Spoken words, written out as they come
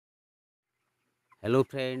Hello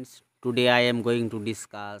friends, today I am going to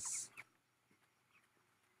discuss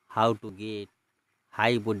how to get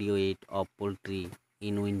high body weight of poultry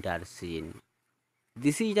in winter season.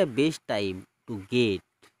 This is the best time to get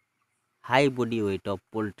high body weight of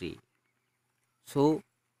poultry. So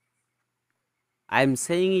I am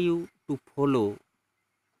saying you to follow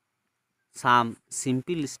some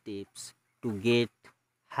simple steps to get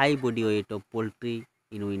high body weight of poultry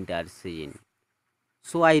in winter season.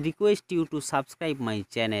 So I request you to subscribe my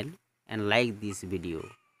channel and like this video.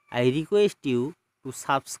 I request you to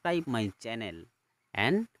subscribe my channel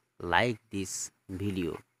and like this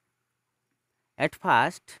video. At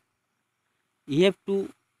first, you have to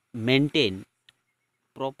maintain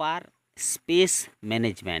proper space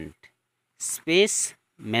management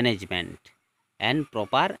and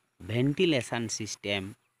proper ventilation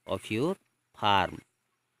system of your farm.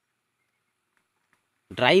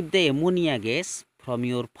 Drive the ammonia gas from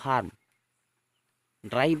your farm.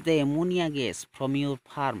 Drive the ammonia gas from your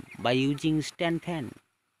farm by using stand fan.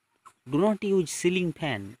 Do not use ceiling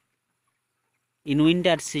fan. In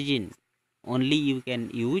winter season, only you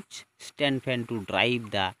can use stand fan to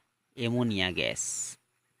drive the ammonia gas.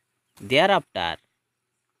 Thereafter,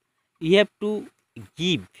 you have to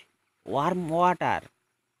give warm water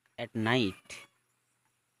at night.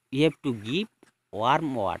 You have to give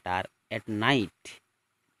warm water at night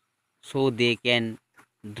so they can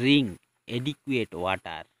drink adequate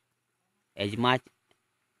water as much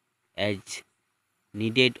as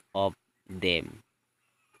needed of them.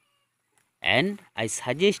 And I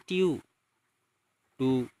suggest you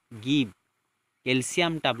to give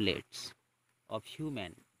calcium tablets of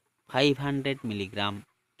human 500 milligram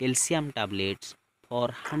calcium tablets for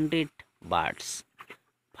 100 birds.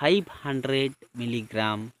 500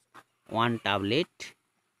 milligram one tablet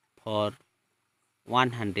for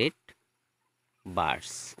 100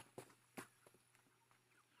 birds.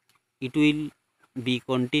 It will be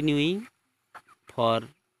continuing for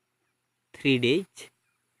 3 days.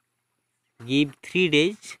 Give 3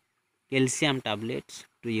 days calcium tablets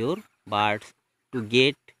to your birds to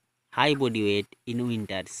get high body weight in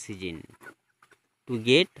winter season. To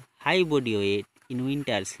get high body weight in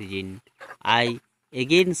winter season, I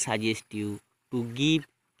again suggest you to give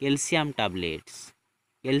calcium tablets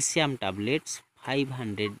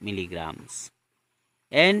 500 milligrams,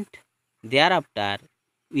 and thereafter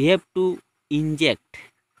we have to inject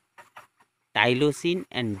tylosin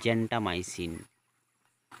and gentamicin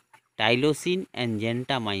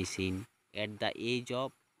at the age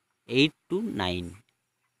of 8 to 9.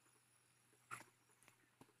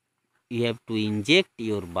 You have to inject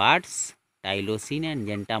your birds tylosin and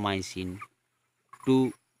gentamicin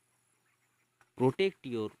to protect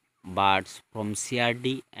your birds from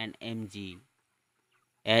CRD and MG,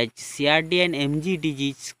 as CRD and MG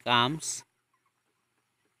disease comes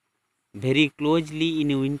very closely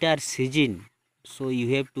in winter season, so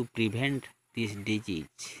you have to prevent this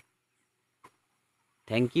disease.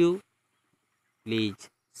 Thank you.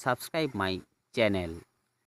 Please subscribe my channel.